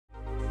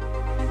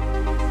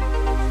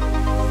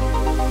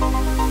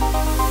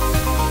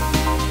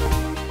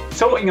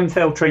Sorting and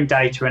filtering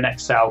data in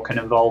Excel can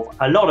involve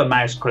a lot of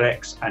mouse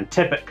clicks, and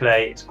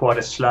typically it's quite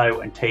a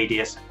slow and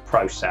tedious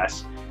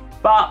process.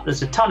 But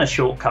there's a ton of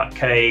shortcut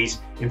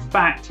keys. In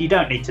fact, you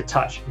don't need to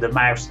touch the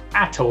mouse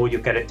at all.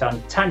 You'll get it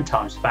done 10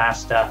 times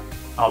faster.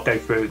 I'll go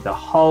through the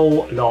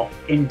whole lot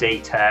in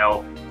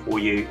detail for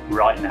you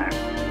right now.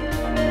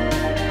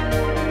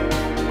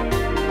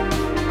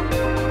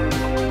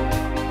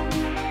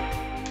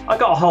 I've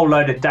got a whole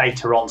load of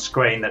data on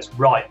screen that's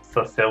ripe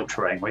for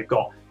filtering. We've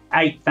got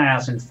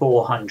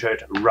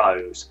 8,400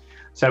 rows.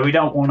 So we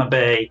don't want to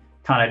be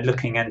kind of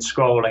looking and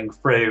scrolling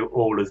through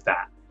all of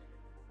that.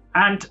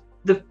 And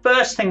the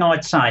first thing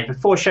I'd say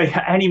before I show you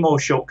any more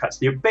shortcuts,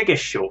 the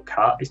biggest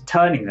shortcut is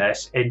turning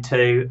this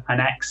into an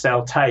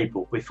Excel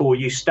table before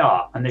you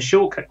start. And the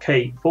shortcut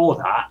key for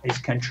that is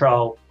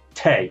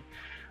Ctrl+T.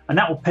 And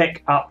that will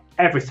pick up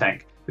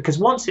everything, because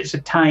once it's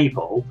a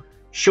table,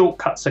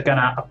 shortcuts are going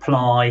to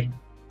apply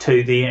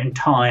to the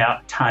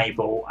entire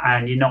table,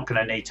 and you're not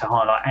going to need to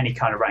highlight any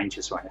kind of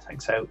ranges or anything.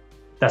 So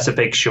that's a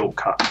big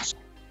shortcut.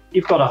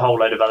 You've got a whole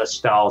load of other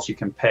styles you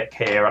can pick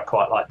here. I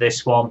quite like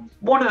this one.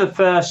 One of the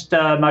first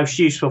most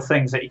useful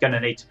things that you're going to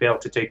need to be able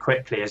to do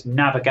quickly is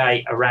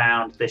navigate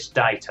around this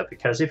data,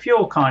 because if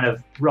you're kind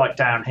of right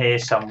down here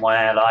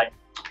somewhere, like,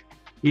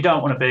 you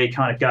don't want to be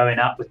kind of going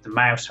up with the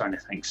mouse or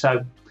anything.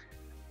 So,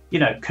 you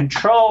know,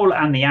 Control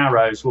and the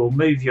arrows will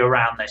move you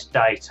around this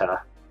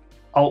data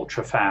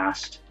ultra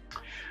fast.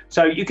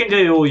 So you can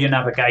do all your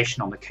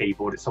navigation on the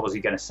keyboard. It's obviously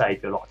going to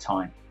save you a lot of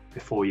time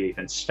before you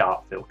even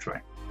start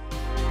filtering.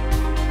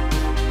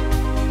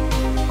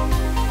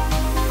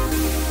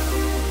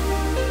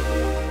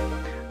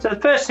 So the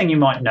first thing you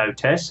might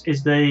notice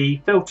is the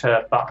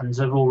filter buttons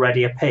have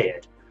already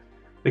appeared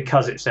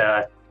because it's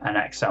an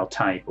Excel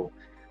table.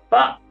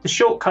 But the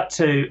shortcut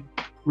to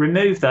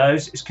remove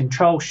those is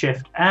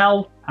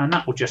Ctrl+Shift+L, and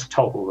that will just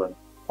toggle them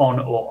on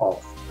or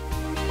off.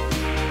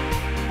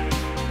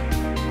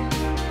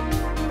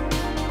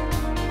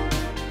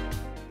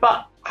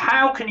 But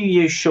how can you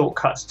use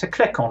shortcuts to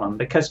click on them?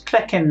 Because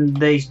clicking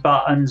these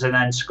buttons and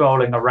then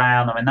scrolling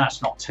around, I mean,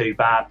 that's not too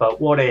bad.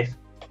 But what if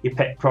you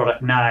pick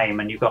product name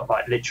and you've got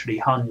like literally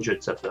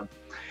hundreds of them?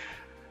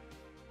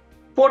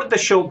 What are the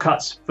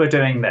shortcuts for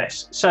doing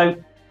this? So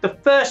the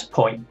first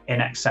point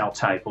in Excel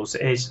tables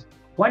is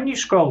when you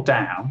scroll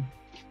down,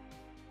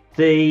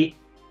 the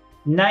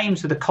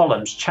names of the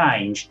columns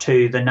change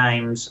to the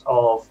names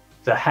of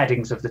the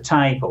headings of the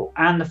table,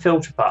 and the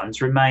filter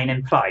buttons remain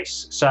in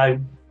place. So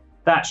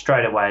that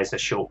straight away is a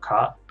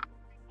shortcut.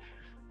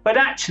 But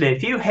actually,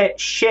 if you hit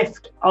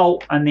Shift,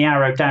 Alt and the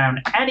arrow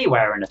down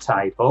anywhere in a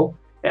table,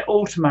 it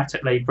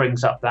automatically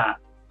brings up that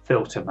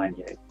filter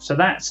menu. So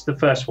that's the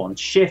first one.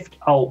 Shift,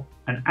 Alt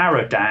and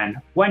arrow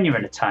down when you're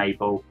in a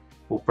table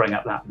will bring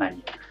up that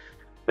menu.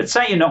 But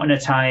say you're not in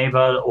a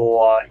table,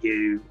 or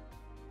you're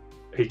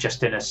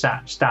just in a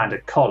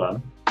standard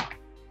column.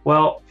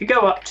 Well, if you go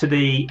up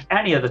to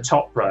any of the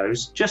top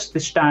rows, just the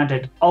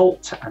standard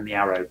Alt and the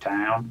arrow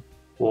down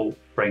will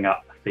bring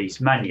up these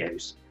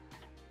menus.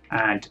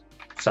 And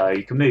so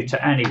you can move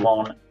to any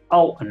one,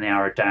 Alt and the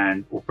arrow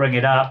down will bring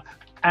it up.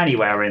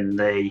 Anywhere in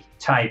the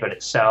table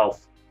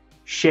itself,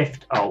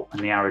 Shift, Alt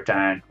and the arrow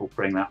down will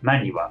bring that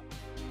menu up.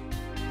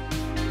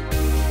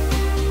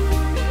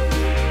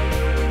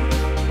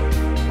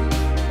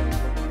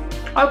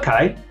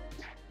 Okay,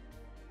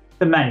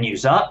 the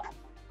menu's up.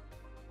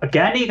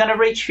 Again, are you going to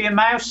reach for your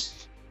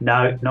mouse?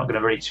 No, not going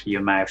to reach for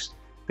your mouse,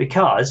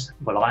 because,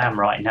 well, I am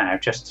right now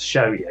just to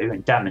show you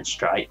and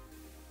demonstrate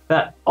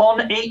that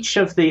on each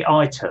of the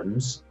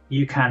items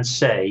you can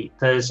see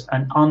there's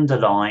an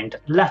underlined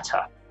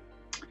letter,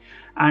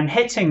 and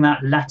hitting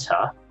that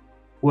letter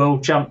will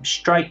jump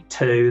straight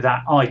to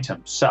that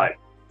item. So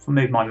if I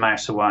move my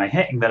mouse away,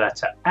 hitting the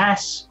letter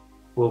S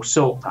will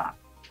sort that.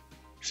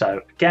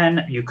 So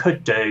again, you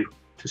could do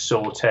to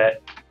sort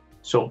it,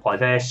 sort by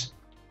this,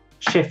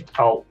 Shift,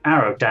 Alt,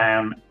 arrow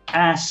down,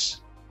 S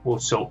will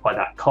sort by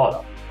that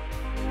column.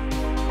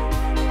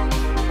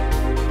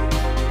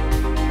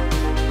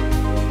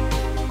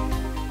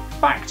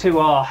 Back to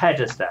our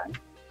headers then.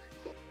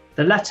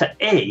 The letter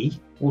E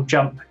will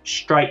jump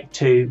straight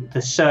to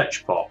the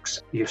search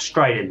box. You're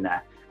straight in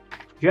there.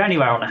 If you're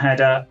anywhere on a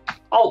header,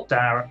 Alt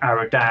down,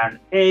 arrow down,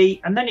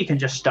 E, and then you can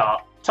just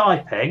start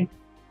typing,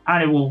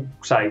 and it will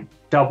say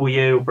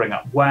W, bring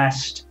up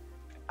West,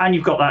 and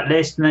you've got that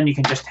list, and then you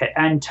can just hit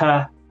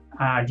Enter,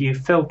 and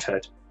you've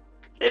filtered.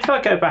 If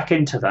I go back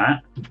into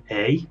that,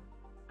 E,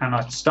 and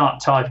I start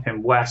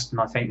typing West,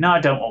 and I think, no, I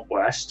don't want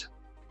West,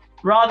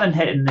 rather than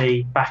hitting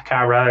the back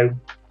arrow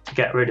to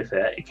get rid of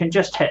it, you can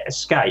just hit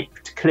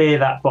Escape to clear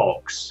that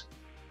box,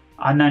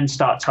 and then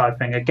start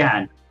typing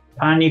again.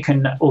 And you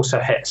can also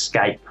hit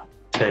Escape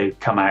to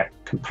come out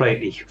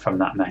completely from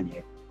that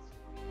menu.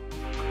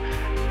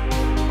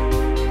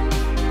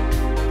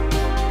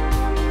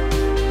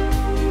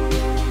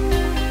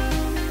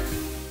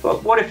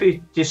 But what if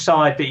you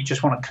decide that you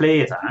just want to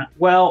clear that?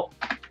 Well,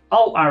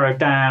 Alt arrow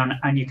down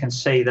and you can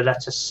see the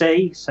letter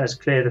C says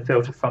clear the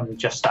filter from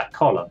just that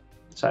column.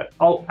 So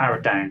Alt arrow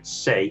down,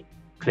 C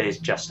clears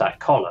just that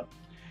column.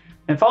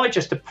 If I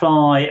just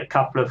apply a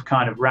couple of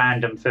kind of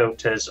random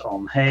filters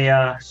on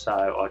here,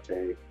 so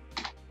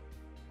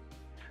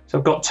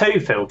I've got 2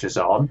 filters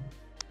on,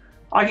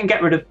 I can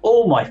get rid of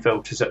all my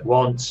filters at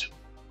once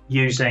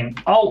using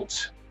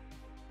Alt-A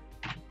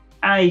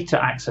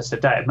to access the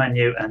data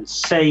menu and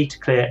C to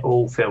clear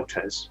all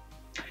filters.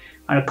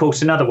 And of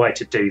course, another way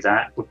to do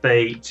that would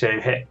be to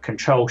hit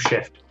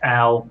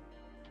Ctrl+Shift+L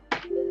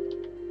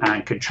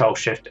and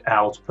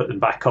Ctrl+Shift+L to put them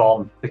back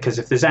on, because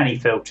if there's any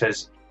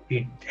filters,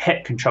 you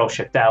hit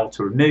Ctrl+Shift+L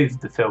to remove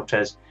the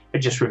filters, it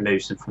just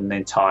removes them from the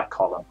entire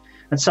column.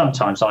 And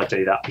sometimes I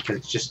do that because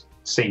it just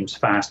seems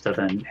faster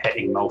than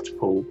hitting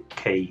multiple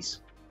keys.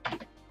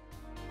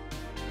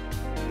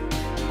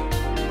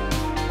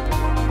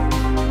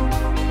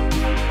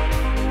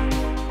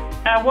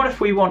 Now, what if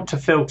we want to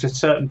filter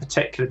certain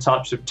particular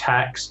types of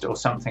text or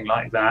something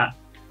like that?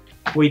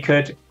 We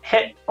could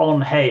hit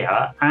on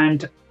here,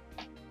 and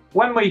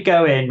when we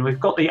go in,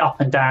 we've got the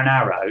up and down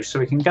arrows, so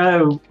we can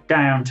go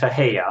down to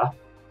here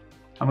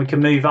and we can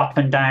move up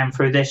and down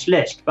through this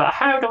list. But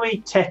how do we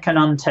tick and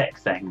untick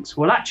things?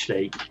 Well,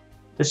 actually,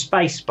 the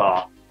space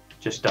bar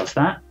just does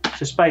that.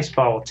 So space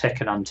bar will tick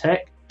and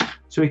untick.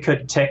 So we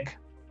could tick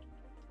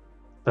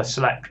the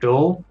select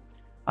all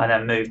and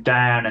then move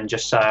down and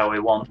just say, oh, we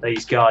want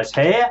these guys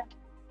here.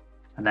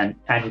 And then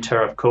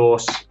enter, of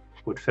course,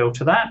 would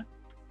filter that.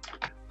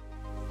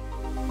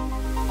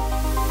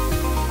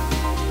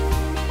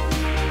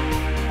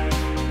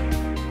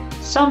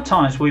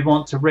 Sometimes we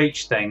want to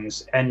reach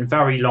things in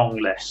very long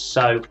lists.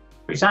 So,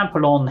 for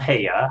example, on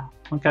here,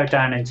 I'll go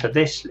down into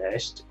this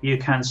list. You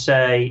can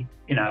say,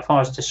 you know, if I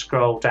was to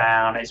scroll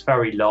down, it's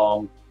very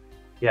long.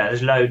 Yeah,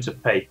 there's loads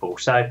of people.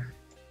 So,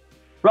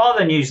 rather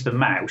than use the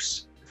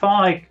mouse, if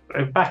I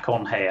go back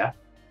on here,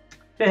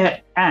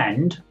 hit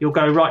end, you'll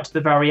go right to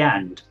the very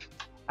end.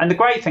 And the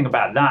great thing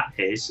about that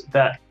is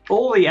that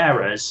all the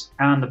errors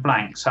and the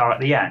blanks are at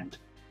the end.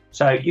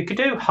 So you could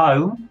do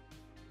home.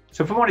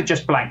 So if we wanted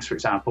just blanks, for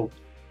example,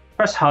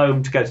 press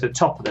home to go to the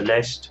top of the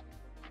list.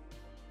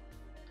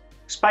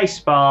 Space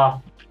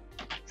bar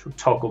to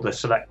toggle the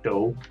select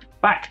all,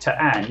 back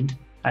to end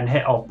and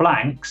hit on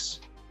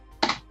blanks.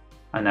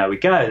 And there we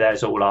go,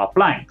 there's all our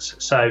blanks.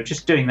 So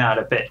just doing that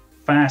a bit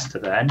faster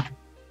then,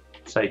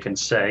 so you can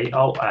see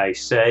Alt-A,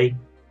 C.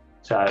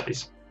 So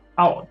it's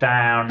Alt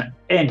down,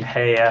 in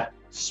here,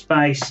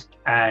 space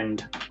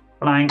and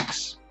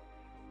blanks.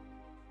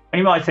 And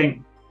you might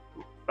think,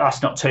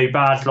 that's not too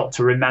bad, a lot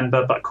to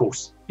remember, but of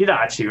course you don't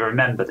actually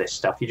remember this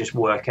stuff, you just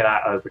work it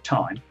out over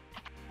time.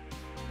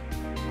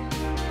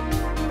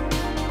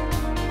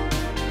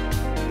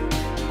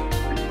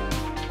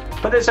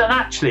 But there's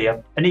actually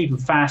an even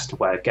faster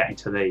way of getting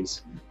to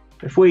these.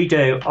 If we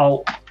do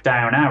Alt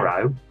down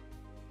arrow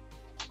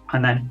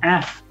and then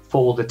F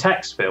for the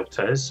text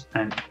filters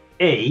and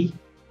E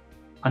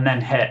and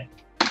then hit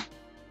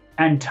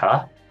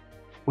enter,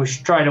 we're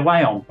straight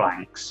away on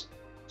blanks.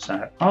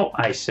 So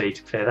Alt-AC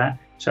to clear that.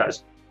 So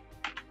let's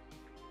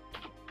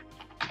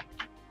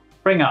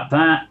bring up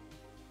that,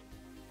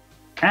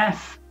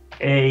 F,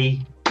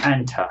 E,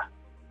 enter.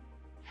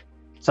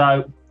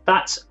 So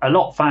that's a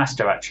lot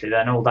faster actually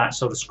than all that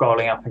sort of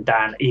scrolling up and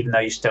down, even though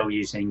you're still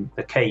using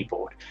the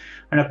keyboard.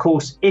 And of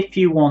course, if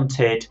you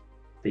wanted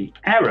the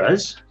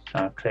errors, so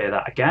I'll clear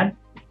that again.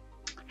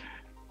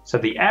 So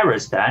the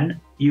errors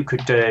then, you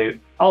could do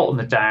Alt and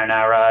the down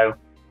arrow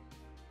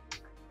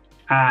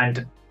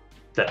and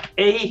the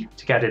E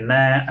to get in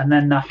there, and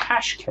then the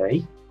hash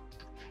key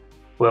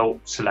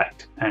will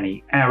select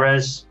any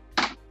errors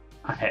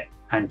and hit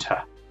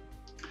enter.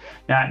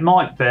 Now it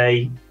might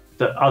be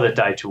that other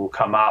data will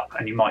come up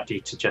and you might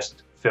need to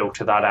just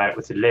filter that out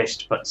with the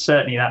list, but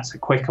certainly that's a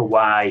quicker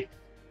way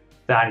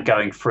than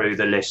going through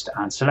the list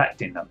and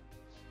selecting them.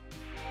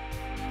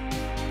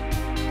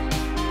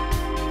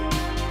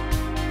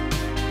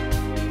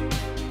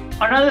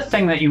 Another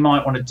thing that you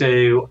might want to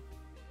do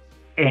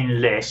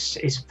in lists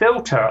is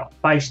filter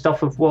based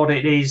off of what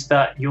it is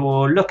that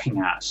you're looking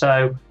at.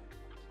 So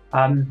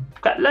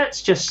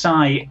let's just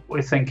say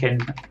we're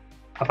thinking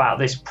about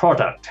this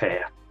product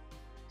here,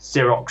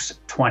 Xerox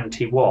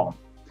 21.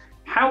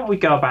 How do we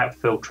go about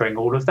filtering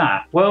all of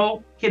that?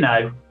 Well, you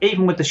know,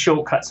 even with the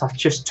shortcuts I've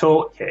just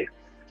taught you,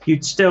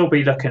 you'd still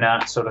be looking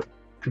at sort of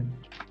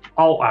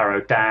Alt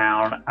arrow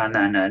down and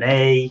then an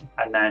E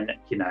and then,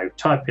 you know,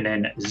 typing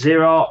in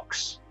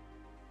Xerox.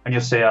 And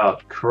you'll see, oh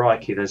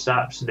crikey, there's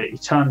absolutely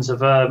tons of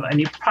them, and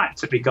you've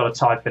practically got to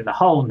type in the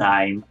whole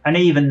name, and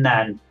even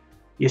then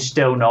you're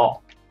still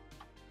not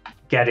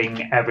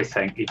getting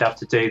everything. You'd have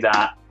to do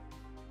that.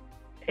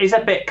 It's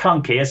a bit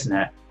clunky, isn't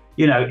it?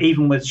 You know,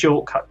 even with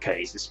shortcut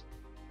keys, it's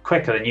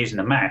quicker than using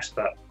the mouse,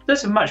 but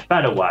there's a much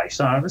better way.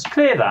 So let's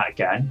clear that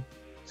again.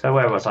 So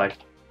where was I?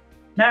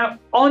 Now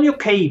on your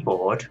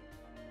keyboard,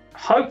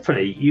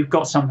 hopefully you've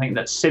got something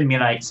that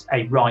simulates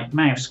a right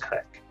mouse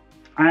click,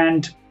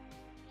 and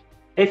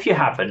if you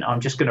haven't, I'm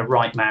just going to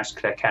right mouse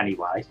click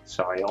anyway,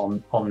 sorry,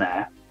 on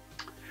there,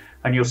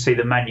 and you'll see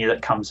the menu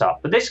that comes up.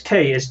 But this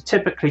key is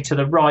typically to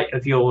the right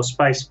of your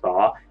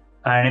spacebar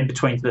and in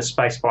between the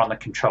spacebar and the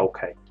control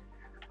key.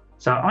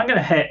 So I'm going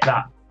to hit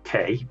that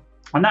key,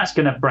 and that's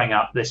going to bring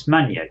up this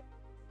menu.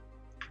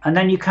 And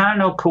then you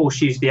can, of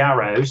course, use the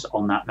arrows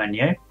on that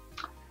menu.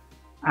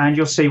 And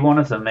you'll see one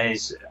of them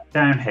is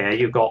down here,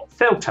 you've got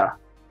filter.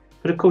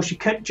 But of course, you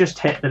could just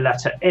hit the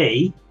letter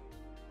E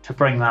to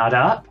bring that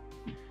up.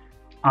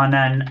 And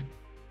then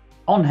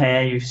on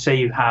here, you see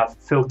you have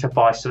filter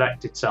by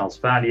selected cells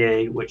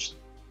value, which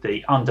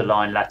the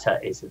underlined letter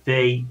is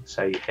V.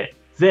 So you hit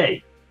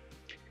V.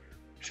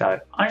 So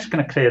I'm just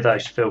going to clear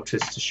those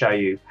filters to show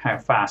you how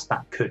fast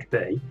that could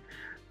be.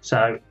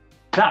 So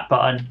that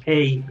button,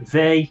 E,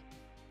 V.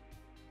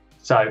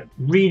 So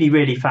really,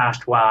 really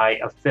fast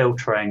way of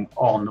filtering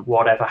on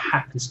whatever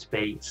happens to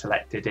be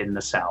selected in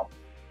the cell.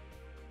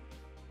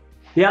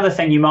 The other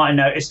thing you might have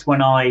noticed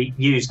when I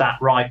used that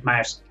right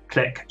mouse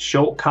click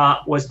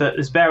shortcut was that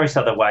there's various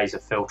other ways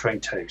of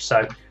filtering too.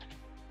 So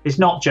it's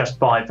not just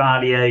by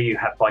value, you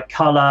have by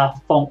color,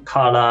 font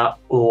color,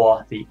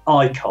 or the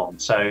icon.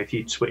 So if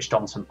you'd switched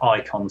on some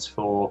icons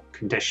for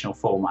conditional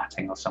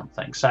formatting or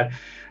something. So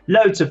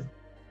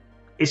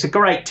it's a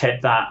great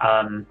tip,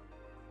 that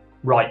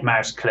right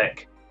mouse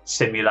click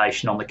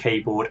simulation on the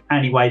keyboard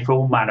anyway, for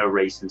all manner of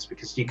reasons,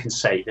 because you can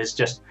see there's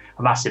just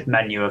a massive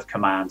menu of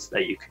commands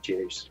that you could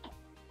use.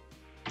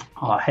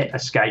 I'll hit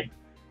escape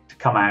to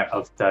come out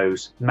of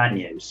those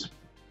menus.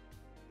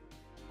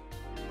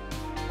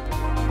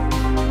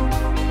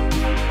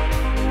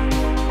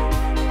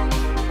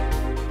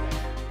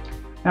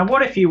 Now,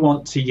 what if you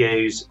want to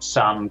use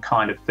some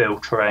kind of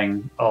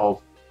filtering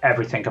of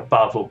everything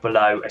above or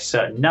below a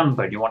certain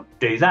number, and you want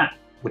to do that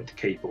with the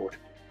keyboard?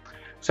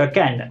 So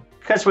again,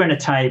 because we're in a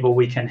table,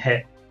 we can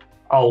hit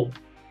Alt,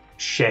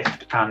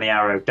 Shift and the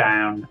arrow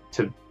down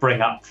to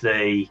bring up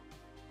the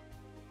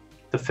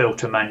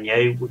filter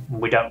menu.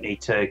 We don't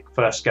need to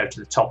first go to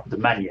the top of the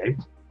menu.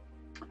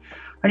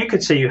 And you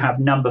can see you have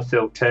number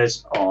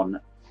filters on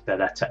the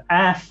letter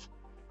F,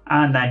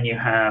 and then you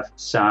have,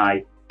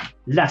 say,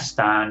 less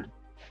than,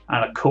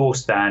 and of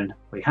course then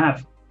we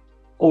have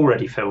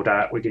already filled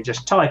out, we can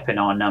just type in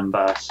our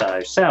number,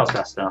 so sales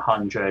less than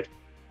 100,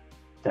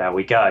 there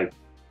we go.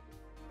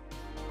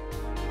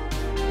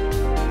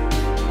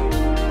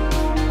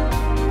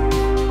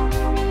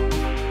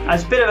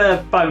 As a bit of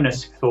a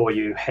bonus for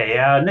you here,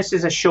 and this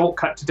is a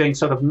shortcut to doing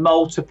sort of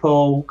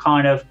multiple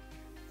kind of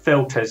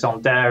filters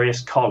on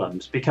various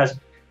columns, because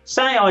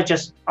say I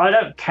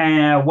don't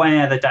care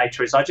where the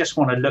data is, I just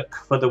want to look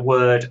for the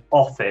word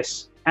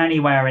office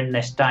anywhere in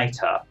this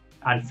data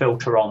and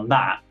filter on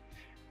that.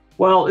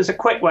 Well, there's a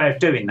quick way of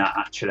doing that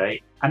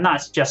actually, and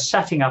that's just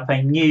setting up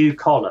a new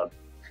column.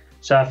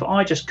 So if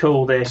I just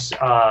call this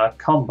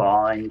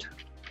combined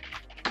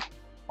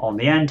on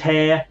the end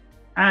here,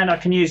 and I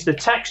can use the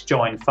text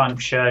join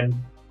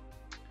function,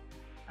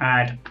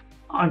 and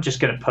I'm just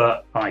going to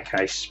put like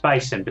a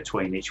space in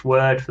between each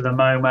word for the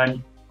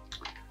moment,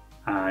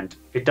 and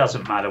it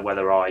doesn't matter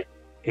whether I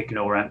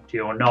ignore empty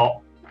or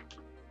not,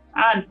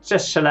 and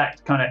just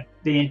select kind of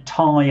the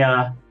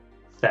entire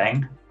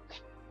thing,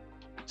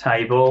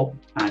 table,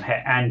 and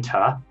hit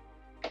enter.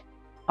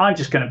 I'm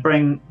just going to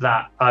bring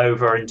that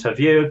over into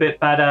view a bit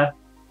better,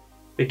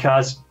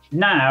 because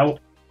now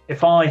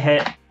if I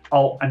hit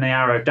Alt and the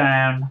arrow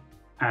down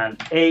and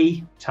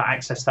E to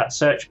access that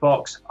search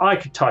box, I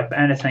could type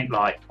anything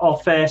like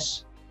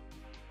office,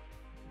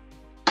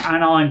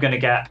 and I'm going to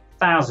get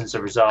thousands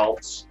of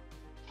results.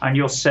 And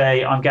you'll see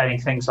I'm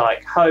getting things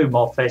like home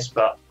office,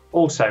 but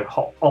also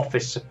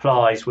office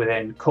supplies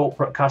within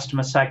corporate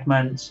customer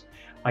segments.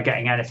 I'm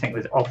getting anything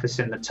with office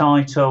in the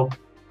title.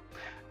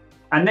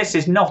 And this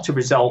is not a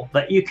result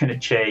that you can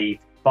achieve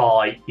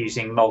by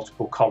using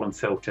multiple column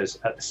filters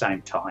at the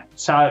same time.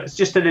 So it's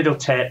just a little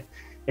tip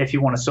if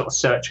you want to sort of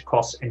search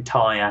across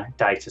entire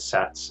data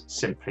sets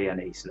simply and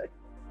easily.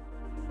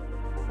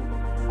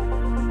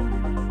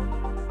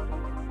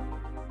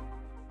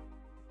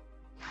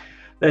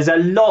 There's a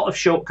lot of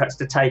shortcuts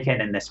to take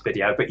in this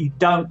video, but you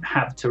don't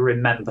have to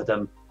remember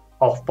them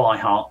off by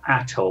heart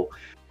at all.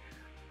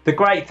 The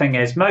great thing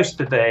is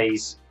most of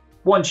these,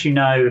 once you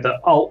know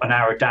that Alt and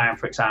arrow down,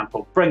 for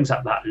example, brings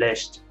up that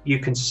list, you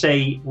can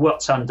see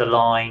what's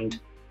underlined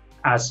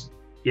as,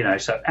 you know,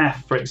 so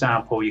F, for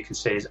example, you can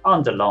see is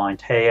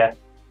underlined here,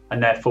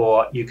 and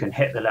therefore you can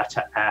hit the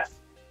letter F.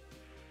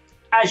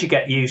 As you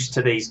get used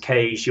to these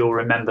keys, you'll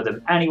remember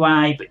them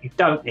anyway, but you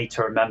don't need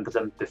to remember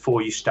them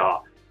before you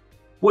start.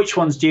 Which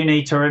ones do you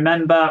need to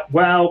remember?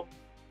 Well,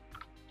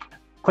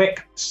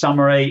 quick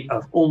summary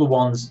of all the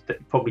ones that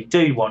you probably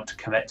do want to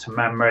commit to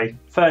memory.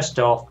 First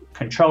off,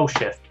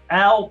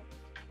 Ctrl+Shift+L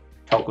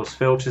toggles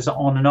filters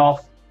on and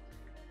off.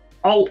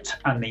 Alt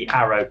and the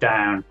arrow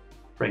down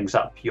brings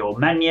up your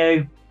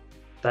menu.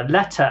 The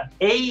letter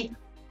E,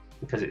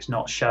 because it's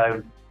not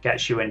shown,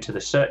 gets you into the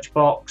search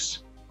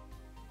box.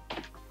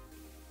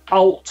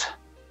 Alt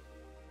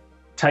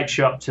takes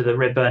you up to the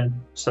ribbon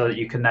so that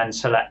you can then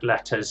select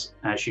letters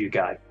as you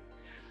go.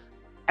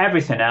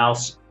 Everything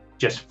else,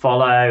 just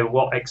follow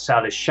what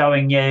Excel is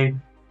showing you.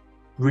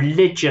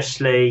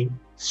 Religiously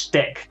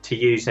stick to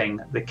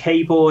using the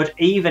keyboard,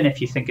 even if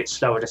you think it's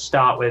slower to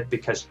start with,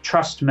 because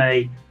trust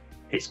me,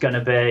 It's going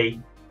to be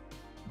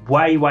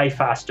way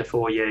faster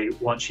for you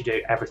once you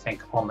do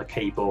everything on the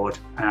keyboard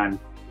and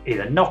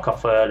either knock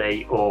off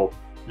early or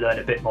learn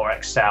a bit more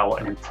Excel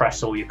and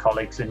impress all your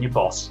colleagues and your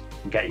boss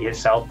and get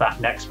yourself that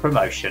next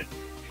promotion.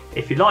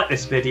 If you like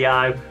this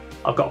video,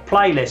 I've got a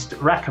playlist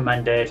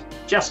recommended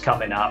just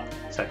coming up,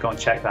 so go and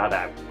check that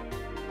out.